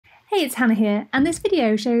Hey, it's Hannah here, and this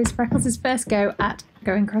video shows Freckles' first go at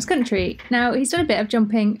going cross country. Now, he's done a bit of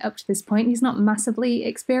jumping up to this point. He's not massively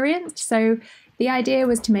experienced, so the idea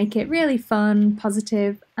was to make it really fun,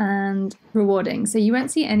 positive, and rewarding. So you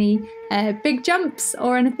won't see any big jumps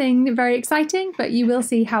or anything very exciting, but you will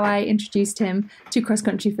see how I introduced him to cross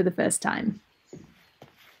country for the first time.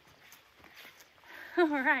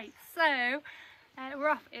 Alright, so we're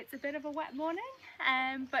off. It's a bit of a wet morning,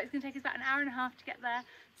 but it's going to take us about an hour and a half to get there,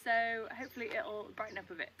 so hopefully it'll brighten up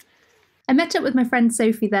a bit. I met up with my friend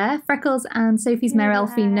Sophie there. Freckles and Sophie's mare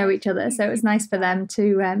Elfine know each other, so it was nice for them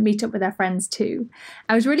to meet up with their friends too.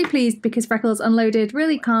 I was really pleased because Freckles unloaded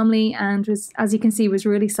really calmly and was, as you can see, was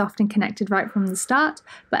really soft and connected right from the start,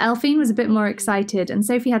 but Elfine was a bit more excited and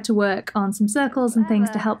Sophie had to work on some circles and things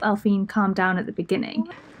to help Elfine calm down at the beginning.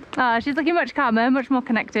 Ah, she's looking much calmer, much more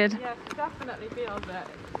connected. Yeah, she definitely feels it.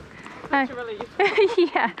 Such a relief.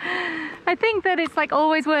 Yeah, I think that it's like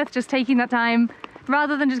always worth just taking that time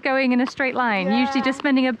rather than just going in a straight line. Yeah. Usually just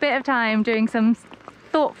spending a bit of time doing some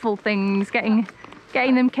thoughtful things, getting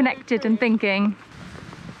them connected and thinking.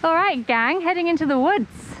 All right, gang, heading into the woods.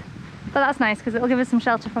 But that's nice because it'll give us some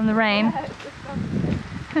shelter from the rain.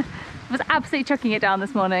 I was absolutely chucking it down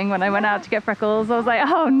this morning when I went out to get Freckles. I was like,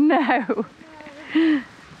 oh no.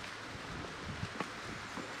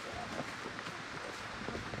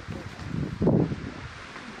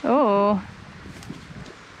 Oh.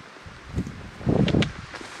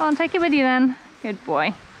 Go on, take it with you then. Good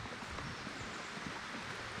boy.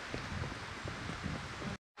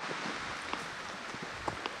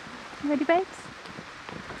 Ready, babes?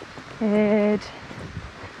 Good.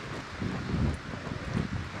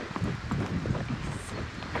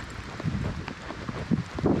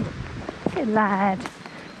 Nice. Good lad.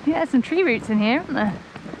 Yeah, there's some tree roots in here, aren't there?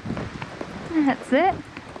 That's it.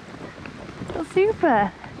 Oh,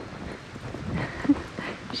 super.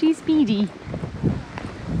 She's speedy.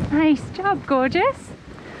 Nice job, gorgeous.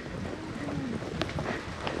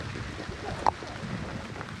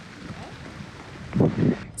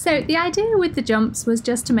 So the idea with the jumps was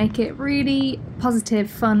just to make it really positive,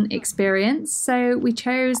 fun experience. So we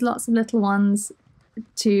chose lots of little ones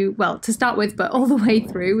to start with, but all the way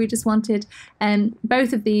through. We just wanted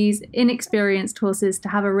both of these inexperienced horses to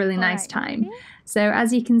have a really nice time. So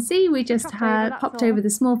as you can see, we just had popped over the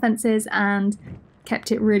small fences and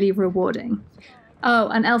kept it really rewarding. Oh,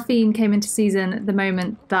 and Elfine came into season the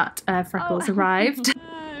moment that Freckles arrived.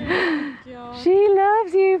 She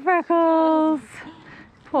loves you, Freckles.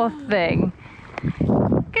 Poor thing.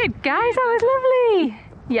 Good, guys, that was lovely.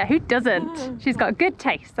 Yeah, who doesn't? She's got good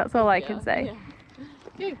taste, that's all I can say.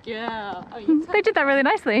 Good girl. Oh, they did that really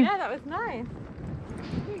nicely. Yeah, that was nice.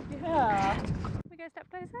 Good girl. Can we go a step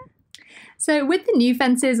closer? So with the new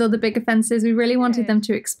fences or the bigger fences, we really wanted them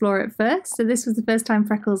to explore it first. So this was the first time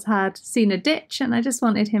Freckles had seen a ditch, and I just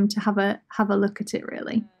wanted him to have a look at it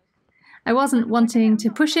really. I wasn't wanting to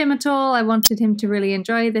push him at all. I wanted him to really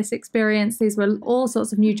enjoy this experience. These were all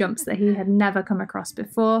sorts of new jumps that he had never come across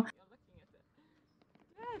before.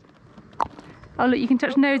 Oh look, you can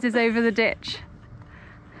touch noses over the ditch.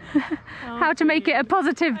 How to make it a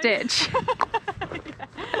positive ditch.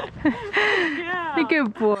 A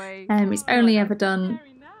good boy. He's only ever done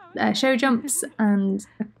show jumps and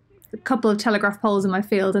a couple of telegraph poles in my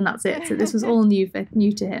field, and that's it. So this was all new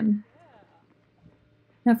to him.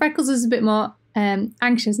 Now Freckles was a bit more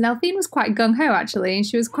anxious, and Elfine was quite gung-ho actually, and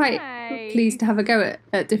she was quite pleased to have a go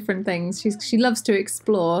at different things. She loves to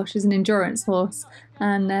explore. She's an endurance horse,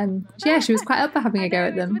 and yeah, she was quite up for having a go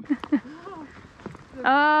at them.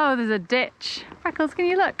 Oh, there's a ditch. Freckles, can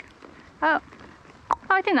you look? Oh,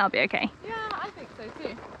 I think that'll be okay. Yeah, I think so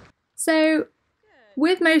too. So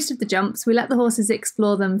with most of the jumps, we let the horses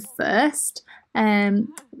explore them first.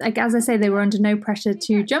 Like as I say, they were under no pressure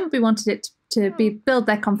to jump. We wanted it to build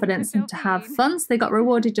their confidence and to have fun. So they got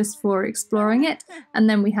rewarded just for exploring it, and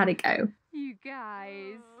then we had a go. You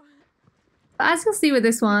guys. But as you'll see with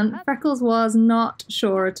this one, Freckles was not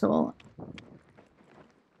sure at all.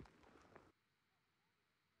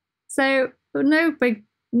 So no big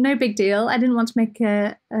deal. I didn't want to make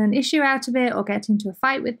an issue out of it or get into a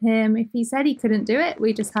fight with him. If he said he couldn't do it,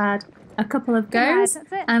 we just had a couple of goes,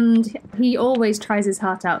 and he always tries his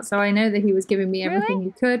heart out. So I know that he was giving me everything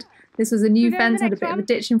he could. This was a new fence, had a bit of a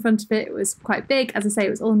ditch in front of it. It was quite big. As I say, it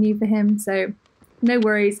was all new for him. So no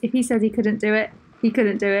worries. If he said he couldn't do it, he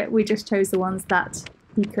couldn't do it. We just chose the ones that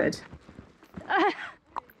he could.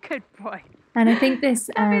 Good boy. And I think this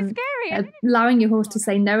allowing your horse to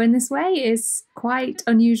say no in this way is quite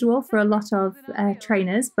unusual for a lot of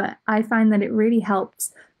trainers, but I find that it really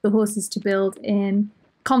helps the horses to build in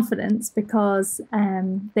confidence because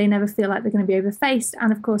they never feel like they're going to be overfaced,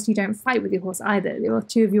 and of course you don't fight with your horse either. The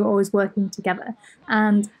two of you are always working together,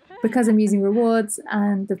 and because I'm using rewards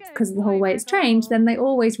and because of the whole way it's trained, then they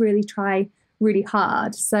always really try really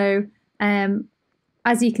hard. So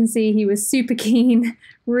as you can see, he was super keen,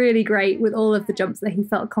 really great with all of the jumps that he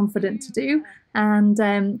felt confident to do. And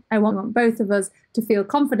I want both of us to feel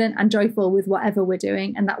confident and joyful with whatever we're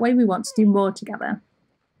doing, and that way we want to do more together.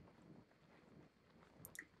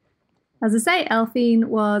 As I say, Elfine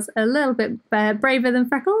was a little bit braver than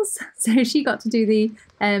Freckles, so she got to do the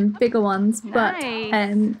bigger ones, but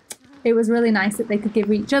it was really nice that they could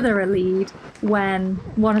give each other a lead when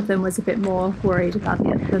one of them was a bit more worried about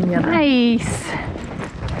it than the other. Nice!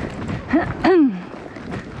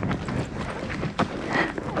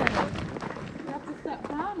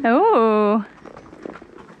 Oh!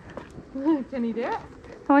 Can you do it?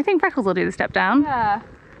 Oh, I think Freckles will do the step down. Yeah.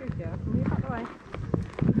 Good girl. Can you back the way?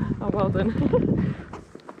 Oh, well done.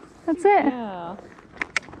 That's it. Yeah.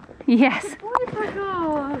 Yes.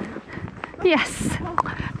 Freckles. Yes.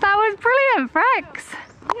 That was brilliant, Frex.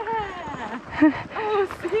 Yeah.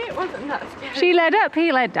 Oh, see, it wasn't that scary. She led up,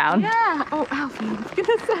 he led down. Yeah. Oh, Alfie, I was going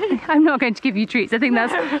to say. I'm not going to give you treats. I think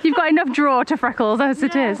that's, you've got enough draw to Freckles as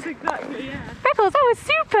it is. Exactly, yeah. Freckles, that was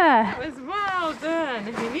super. That was well done.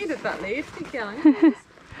 If you needed that lead, keep going.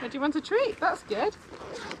 Do you want a treat? That's good.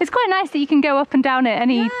 It's quite nice that you can go up and down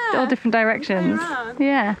it all different directions. Around.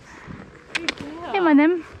 Yeah. Good girl. Come on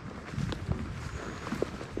then.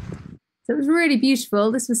 So it was really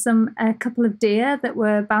beautiful. This was a couple of deer that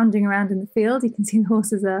were bounding around in the field. You can see the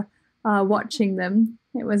horses are watching them.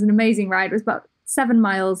 It was an amazing ride. It was about 7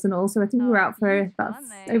 miles and all, so I think we were out for about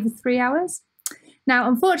over 3 hours. Now,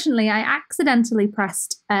 unfortunately, I accidentally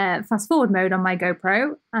pressed fast forward mode on my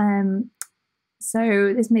GoPro.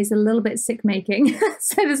 So this makes it a little bit sick making.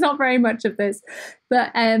 So there's not very much of this.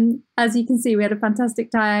 But as you can see, we had a fantastic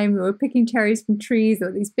time. We were picking cherries from trees. There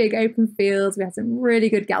were these big open fields. We had some really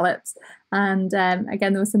good gallops. And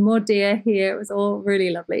again, there were some more deer here. It was all really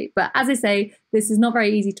lovely. But as I say, this is not very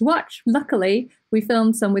easy to watch. Luckily, we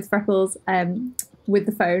filmed some with Freckles with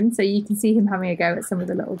the phone. So you can see him having a go at some of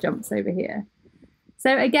the little jumps over here.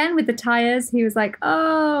 So again, with the tyres, he was like,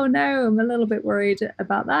 oh no, I'm a little bit worried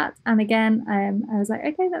about that. And again, I was like,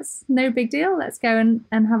 okay, that's no big deal. Let's go and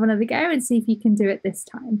have another go and see if you can do it this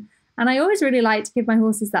time. And I always really like to give my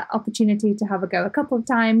horses that opportunity to have a go a couple of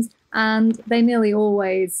times. And they nearly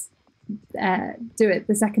always do it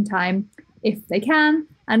the second time if they can.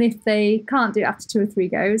 And if they can't do it after 2 or 3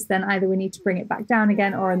 goes, then either we need to bring it back down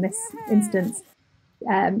again, or in this instance,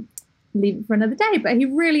 leave it for another day. But he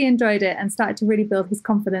really enjoyed it and started to really build his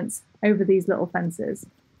confidence over these little fences.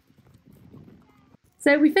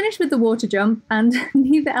 So we finished with the water jump, and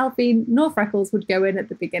neither Elfine nor Freckles would go in at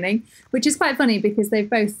the beginning, which is quite funny because they've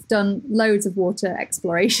both done loads of water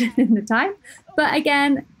exploration in the time. But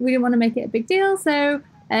again, we didn't want to make it a big deal, so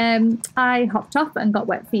I hopped off and got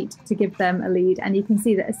wet feet to give them a lead. And you can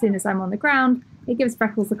see that as soon as I'm on the ground, it gives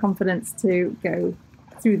Freckles the confidence to go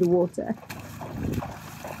through the water.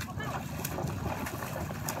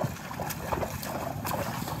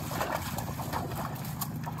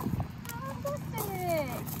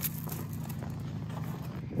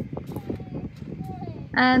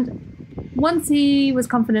 And once he was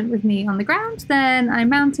confident with me on the ground, then I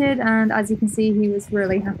mounted, and as you can see, he was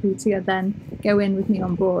really happy to then go in with me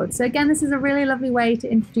on board. So again, this is a really lovely way to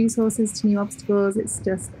introduce horses to new obstacles. It's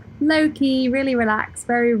just low-key, really relaxed,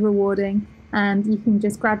 very rewarding, and you can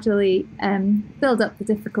just gradually build up the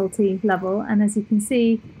difficulty level. And as you can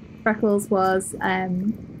see, Freckles was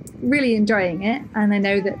really enjoying it, and I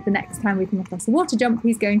know that the next time we come across a water jump,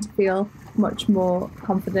 he's going to feel much more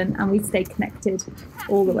confident, and we stay connected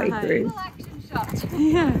all the way through. Full action shot.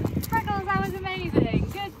 Yeah. Freckles, that was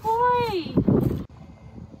amazing. Good boy.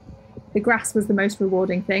 The grass was the most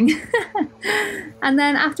rewarding thing. And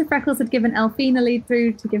then after Freckles had given Elfine a lead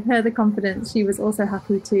through to give her the confidence, she was also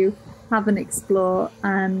happy to have an explore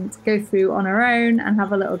and go through on her own and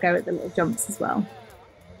have a little go at the little jumps as well.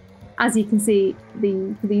 As you can see,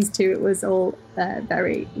 for these two, it was all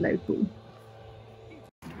very low-key.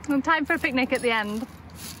 And time for a picnic at the end,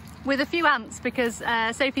 with a few ants, because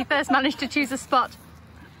Sophie first managed to choose a spot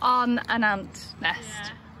on an ant nest. Yeah.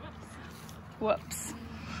 Whoops.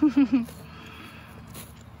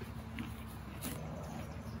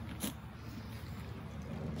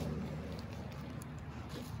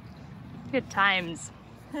 Good times.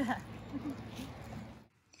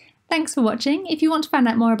 Thanks for watching. If you want to find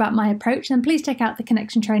out more about my approach, then please check out the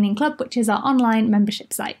Connection Training Club, which is our online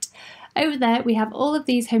membership site. Over there we have all of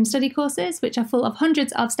these home study courses, which are full of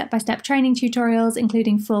hundreds of step-by-step training tutorials,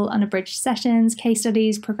 including full unabridged sessions, case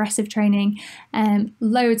studies, progressive training,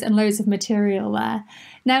 loads and loads of material there.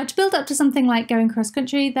 Now, to build up to something like going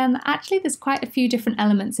cross-country, then actually there's quite a few different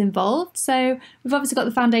elements involved. So we've obviously got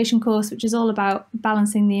the foundation course, which is all about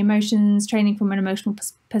balancing the emotions, training from an emotional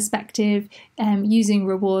perspective, using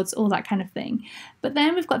rewards, all that kind of thing. But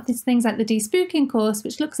then we've got these things like the de-spooking course,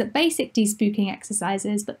 which looks at basic de-spooking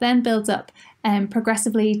exercises, but then builds up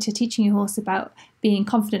progressively to teaching your horse about being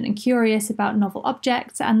confident and curious about novel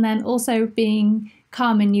objects, and then also being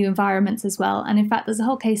calm in new environments as well. And in fact, there's a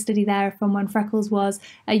whole case study there from when Freckles was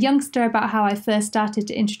a youngster about how I first started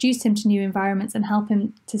to introduce him to new environments and help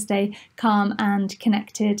him to stay calm and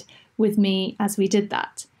connected with me as we did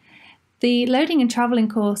that. The loading and travelling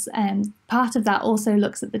course, part of that also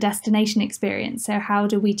looks at the destination experience. So how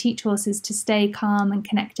do we teach horses to stay calm and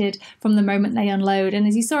connected from the moment they unload? And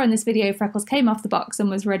as you saw in this video, Freckles came off the box and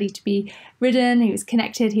was ready to be ridden. He was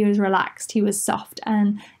connected, he was relaxed, he was soft.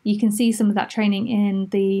 And you can see some of that training in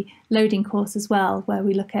the loading course as well, where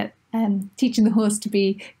we look at teaching the horse to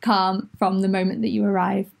be calm from the moment that you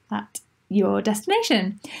arrive at your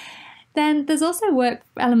destination. Then there's also work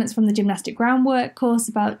elements from the gymnastic groundwork course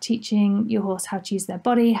about teaching your horse how to use their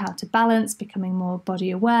body, how to balance, becoming more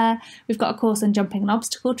body aware. We've got a course on jumping and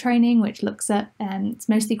obstacle training, which looks at, it's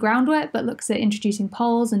mostly groundwork, but looks at introducing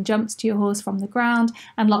poles and jumps to your horse from the ground,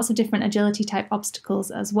 and lots of different agility type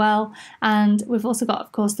obstacles as well. And we've also got,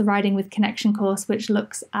 of course, the riding with connection course, which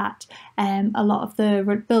looks at a lot of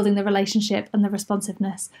the building the relationship and the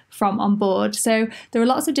responsiveness from on board. So there are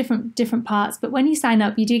lots of different parts, but when you sign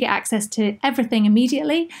up, you do get access to everything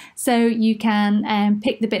immediately, so you can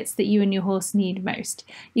pick the bits that you and your horse need most.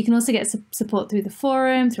 You can also get support through the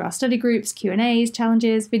forum, through our study groups, Q&As,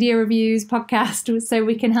 challenges, video reviews, podcasts, so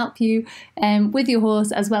we can help you with your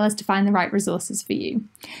horse as well as to find the right resources for you.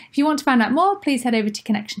 If you want to find out more, please head over to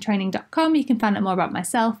connectiontraining.com. You can find out more about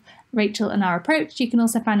myself, Rachel, and our approach. You can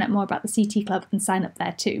also find out more about the CT Club and sign up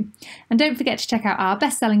there too. And don't forget to check out our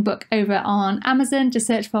best-selling book over on Amazon. Just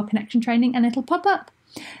search for Connection Training and it'll pop up.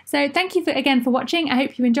 So thank you again for watching. I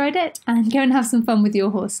hope you enjoyed it, and go and have some fun with your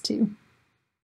horse too.